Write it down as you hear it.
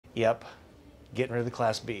Yep, getting rid of the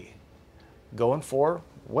Class B. Going for,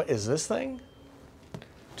 what is this thing?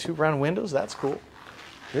 2 round windows, that's cool.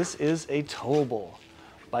 This is a Towable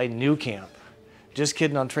by NüCamp. Just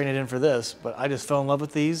kidding on trading it in for this, but I just fell in love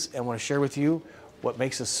with these and want to share with you what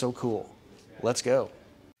makes this so cool. Let's go.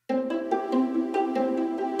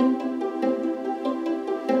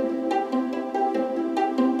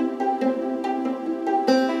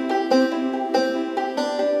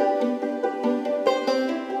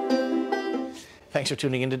 Thanks for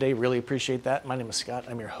tuning in today. Really appreciate that. My name is Scott.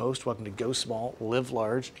 I'm your host. Welcome to Go Small, Live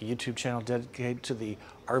Large, a YouTube channel dedicated to the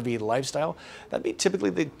RV lifestyle. That'd be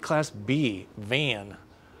typically the Class B van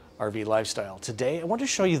RV lifestyle. Today, I want to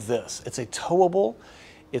show you this. It's a Towable.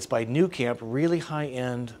 It's by NüCamp, really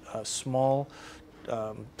high-end, small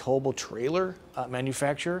towable trailer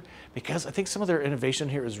manufacturer, because I think some of their innovation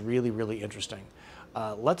here is really, really interesting.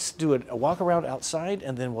 Let's do a walk around outside,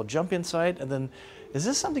 and then we'll jump inside, and then is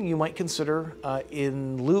this something you might consider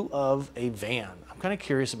in lieu of a van? I'm kind of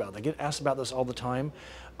curious about that. I get asked about this all the time.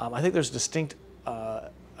 I think there's distinct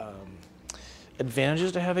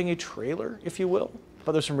advantages to having a trailer, if you will,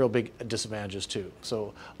 but there's some real big disadvantages too.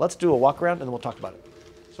 So let's do a walk around and then we'll talk about it.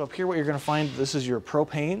 So up here, what you're going to find, this is your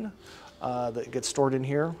propane that gets stored in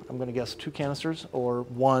here. I'm going to guess 2 canisters or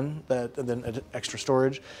 1, and then extra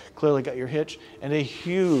storage. Clearly got your hitch and a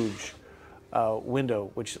huge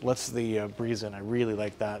window, which lets the breeze in. I really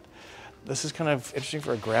like that. This is kind of interesting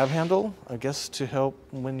for a grab handle, I guess, to help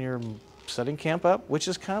when you're setting camp up, which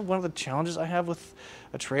is kind of one of the challenges I have with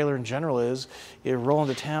a trailer in general. Is you roll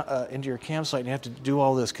into your campsite and you have to do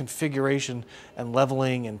all this configuration and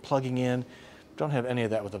leveling and plugging in. Don't have any of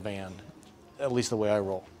that with a van, at least the way I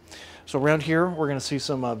roll. So around here, we're going to see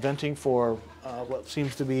some venting for what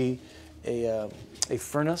seems to be a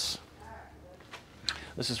furnace.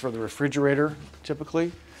 This is for the refrigerator,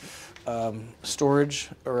 typically. Storage,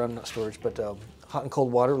 or not storage, but hot and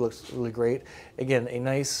cold water looks really great. Again, a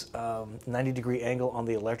nice 90-degree angle on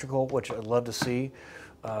the electrical, which I'd love to see,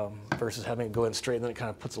 versus having it go in straight, and then it kind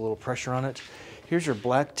of puts a little pressure on it. Here's your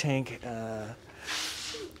black tank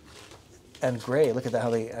and gray. Look at that, how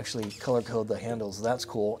they actually color code the handles. That's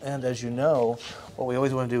cool. And as you know, what we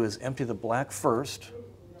always want to do is empty the black first,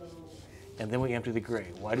 and then we empty the gray.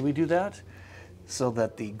 Why do we do that? So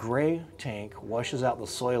that the gray tank washes out the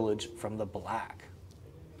soilage from the black,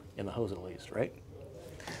 in the hose at least, right?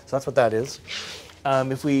 So that's what that is.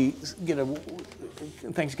 If we get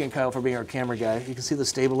thanks again, Kyle, for being our camera guy. You can see the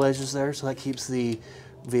stabilizers there, so that keeps the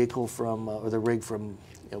vehicle from, or the rig from,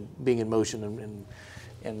 being in motion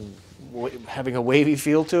and having a wavy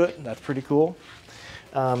feel to it. That's pretty cool.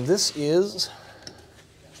 This is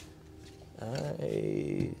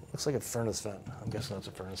looks like a furnace vent. I'm guessing that's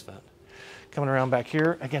a furnace vent. Coming around back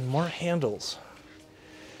here, again, more handles.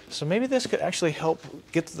 So maybe this could actually help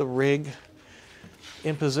get the rig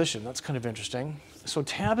in position. That's kind of interesting. So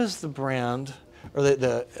Tab is the brand, or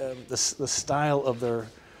the style of their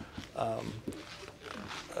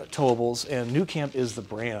towables, and NüCamp is the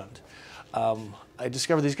brand. I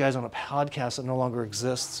discovered these guys on a podcast that no longer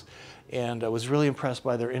exists, and I was really impressed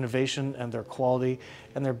by their innovation and their quality.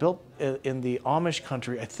 And they're built in the Amish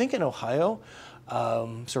country, I think in Ohio.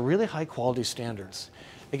 So really high quality standards.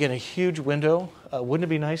 Again, a huge window. Wouldn't it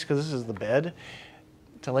be nice, because this is the bed,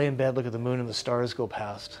 to lay in bed, look at the moon and the stars go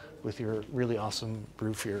past with your really awesome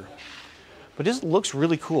roof here. But it just looks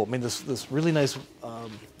really cool. I mean, this really nice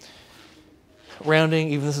rounding.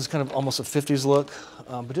 Even this is kind of almost a 50s look,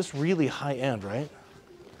 but just really high end, right?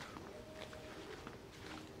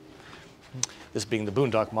 This being the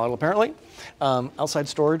Boondock model, apparently. Outside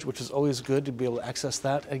storage, which is always good to be able to access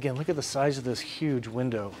that. Again, look at the size of this huge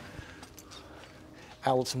window.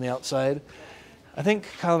 Outlets from the outside. I think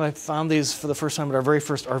Kyle and I found these for the first time at our very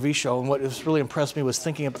first RV show, and what has really impressed me was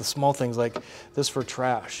thinking up the small things like this for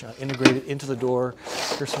trash, integrated into the door.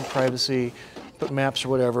 Here's some privacy, put maps or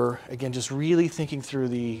whatever. Again, just really thinking through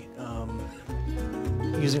the,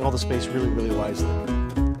 using all the space really, really wisely.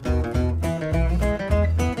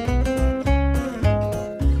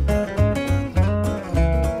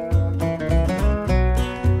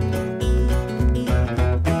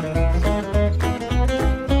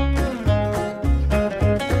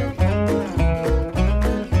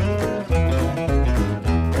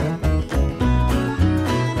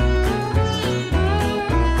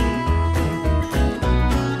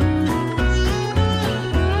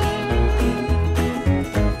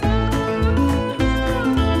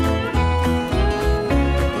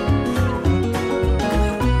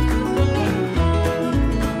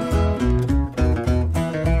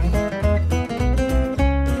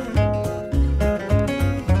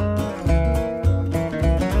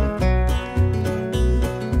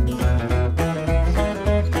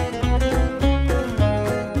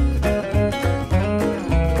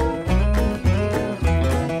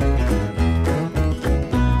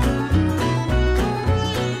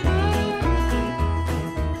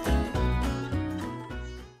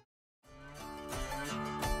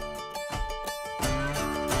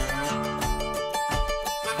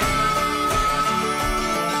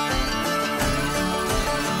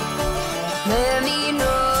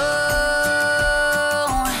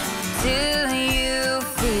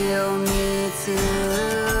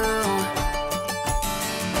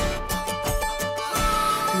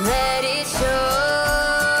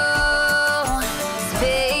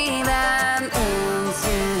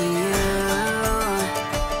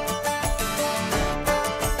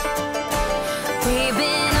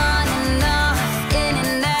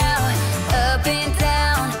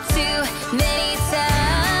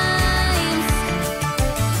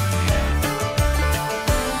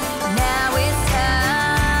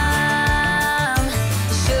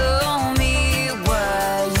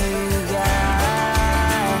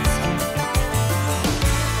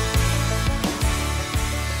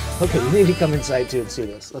 Okay, you need to come inside too and see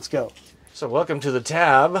this. Let's go. So welcome to the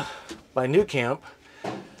Tab by NüCamp.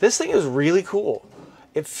 This thing is really cool.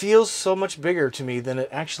 It feels so much bigger to me than it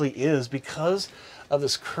actually is because of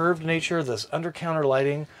this curved nature, this under counter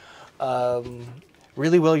lighting,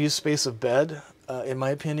 really well used space of bed, in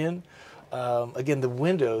my opinion. Again, the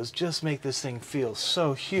windows just make this thing feel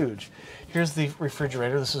so huge. Here's the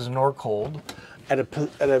refrigerator. This is Norcold at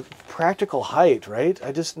a practical height, right?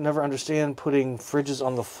 I just never understand putting fridges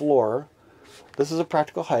on the floor. This is a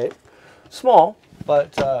practical height. Small,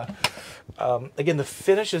 but again, the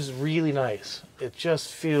finish is really nice. It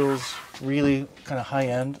just feels really kind of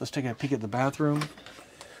high-end. Let's take a peek at the bathroom.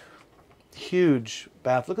 Huge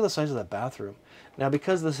bath. Look at the size of that bathroom. Now,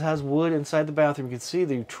 because this has wood inside the bathroom, you can see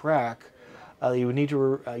the track. You would need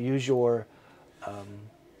to use your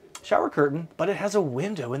shower curtain, but it has a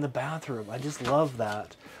window in the bathroom. I just love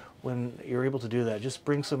that when you're able to do that. It just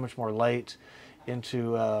brings so much more light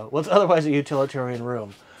into what's otherwise a utilitarian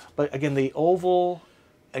room. But again, the oval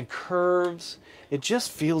and curves, it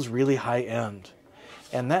just feels really high-end.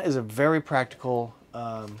 And that is a very practical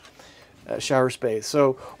shower space.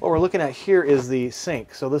 So what we're looking at here is the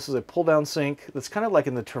sink. So this is a pull-down sink that's kind of like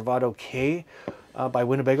in the Travato K by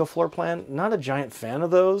Winnebago floor plan. Not a giant fan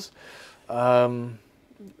of those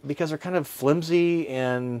because they're kind of flimsy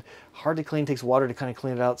and hard to clean. Takes water to kind of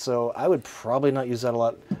clean it out. So I would probably not use that a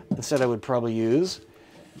lot. Instead, I would probably use,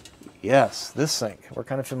 yes, this sink. We're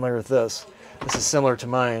kind of familiar with this. This is similar to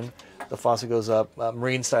mine. The faucet goes up.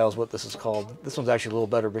 Marine style is what this is called. This one's actually a little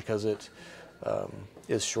better because it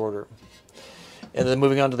is shorter. And then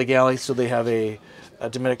moving on to the galley, so they have a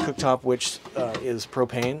Dometic cooktop, which is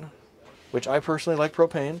propane, which I personally like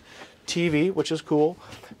propane. TV, which is cool.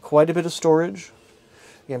 Quite a bit of storage.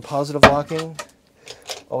 Again, positive locking.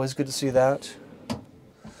 Always good to see that.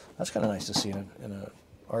 That's kind of nice to see in a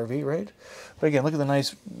RV, right? But again, look at the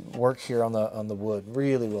nice work here on the wood.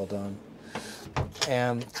 Really well done.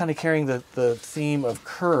 And kind of carrying the theme of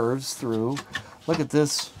curves through. Look at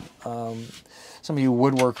this. Some of you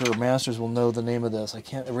woodworker masters will know the name of this.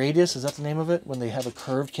 Radius, is that the name of it? When they have a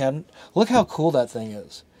curved cabinet. Look how cool that thing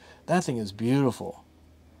is. That thing is beautiful.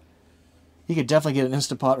 You could definitely get an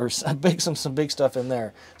Instapot or some big stuff in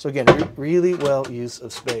there. So again, really well use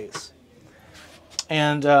of space.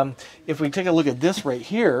 And if we take a look at this right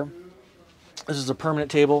here, this is a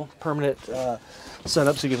permanent table, permanent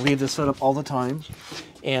setup, so you can leave this set up all the time.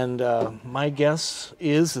 And my guess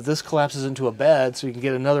is that this collapses into a bed, so you can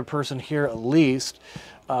get another person here at least,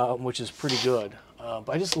 which is pretty good. But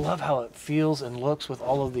I just love how it feels and looks with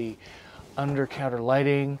all of the under counter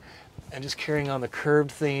lighting and just carrying on the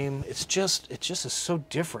curved theme. It just is so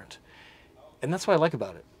different, and that's what I like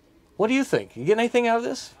about it. What do you think? You get anything out of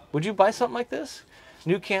this? Would you buy something like this?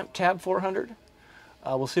 NüCamp Tab 400.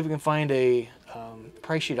 We'll see if we can find a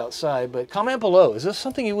price sheet outside, but comment below. Is this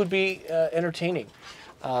something you would be entertaining?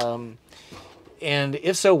 And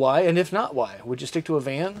if so, why? And if not, why? Would you stick to a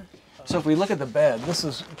van? So if we look at the bed, this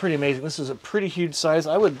is pretty amazing. This is a pretty huge size.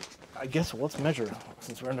 I guess, well, let's measure,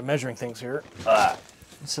 since we're into measuring things here. I'm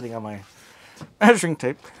sitting on my measuring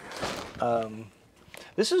tape.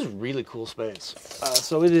 This is really cool space.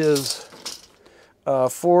 So it is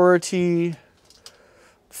 45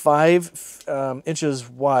 inches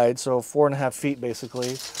wide, so 4.5 feet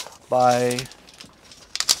basically, by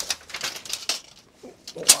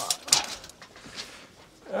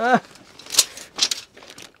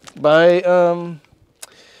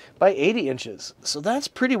by 80 inches. So that's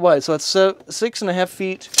pretty wide. So that's 6.5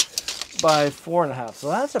 feet by 4.5. So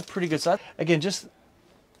that's a pretty good size. Again,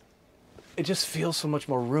 it just feels so much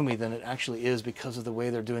more roomy than it actually is because of the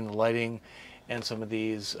way they're doing the lighting and some of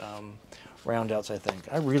these round outs, I think.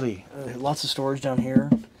 Lots of storage down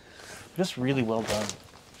here. Just really well done.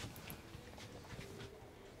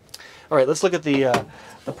 All right, let's look at the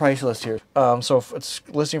price list here. So it's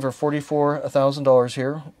listing for $44,000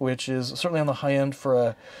 here, which is certainly on the high end for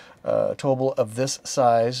a towable of this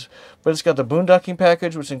size. But it's got the boondocking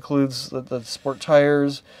package, which includes the sport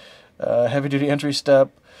tires, heavy-duty entry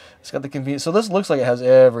step. It's got the convenience. So this looks like it has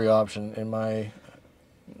every option in my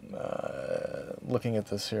looking at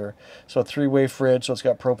this here. So a 3-way fridge. So it's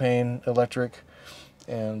got propane, electric,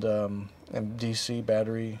 and DC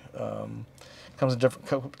battery. Comes in a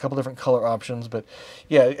couple different color options, but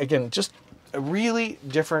yeah, again, just a really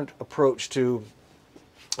different approach to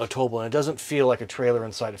a towable, and it doesn't feel like a trailer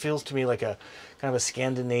inside. It feels to me like a kind of a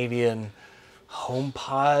Scandinavian home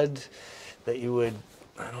pod that you would,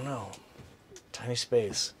 I don't know, tiny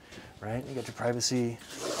space, right? You got your privacy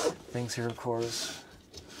things here, of course.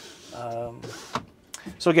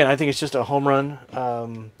 So again, I think it's just a home run. I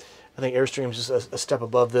think Airstream's just a step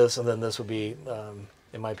above this, and then this would be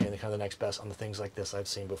in my opinion, kind of the next best on the things like this I've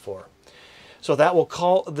seen before. So that will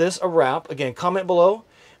call this a wrap. Again, comment below.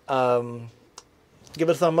 Give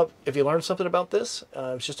it a thumb up if you learned something about this.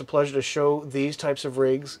 It's just a pleasure to show these types of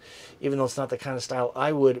rigs, even though it's not the kind of style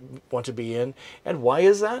I would want to be in. And why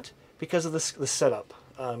is that? Because of the setup.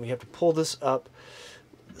 You have to pull this up,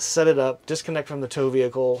 set it up, disconnect from the tow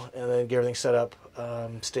vehicle, and then get everything set up,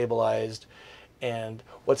 stabilized. And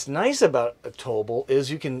what's nice about a towable is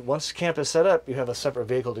you can, once camp is set up, you have a separate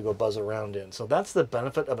vehicle to go buzz around in. So that's the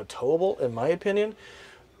benefit of a towable, in my opinion.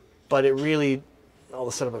 But it really, all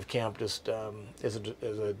the setup of camp just is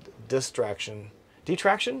a detraction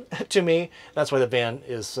to me. That's why the van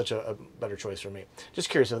is such a better choice for me. Just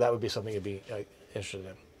curious if that would be something you'd be interested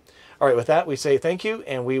in. All right, with that, we say thank you,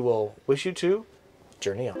 and we will wish you to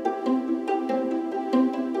journey on.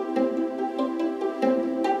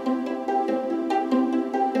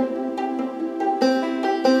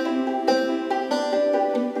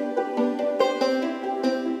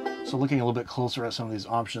 So looking a little bit closer at some of these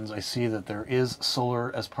options, I see that there is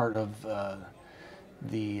solar as part of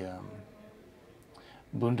the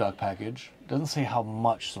Boondock package. It doesn't say how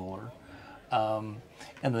much solar.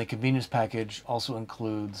 And the convenience package also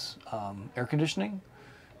includes air conditioning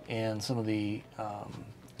and some of the,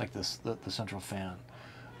 like this, the central fan.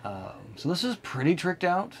 So this is pretty tricked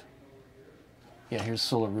out. Yeah, here's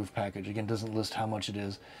solar roof package. Again, doesn't list how much it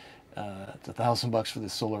is. It's $1,000 for the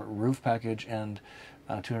solar roof package and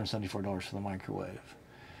 $274 for the microwave.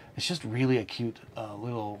 It's just really a cute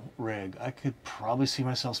little rig. I could probably see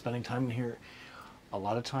myself spending time in here a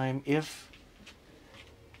lot of time if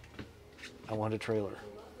I wanted a trailer.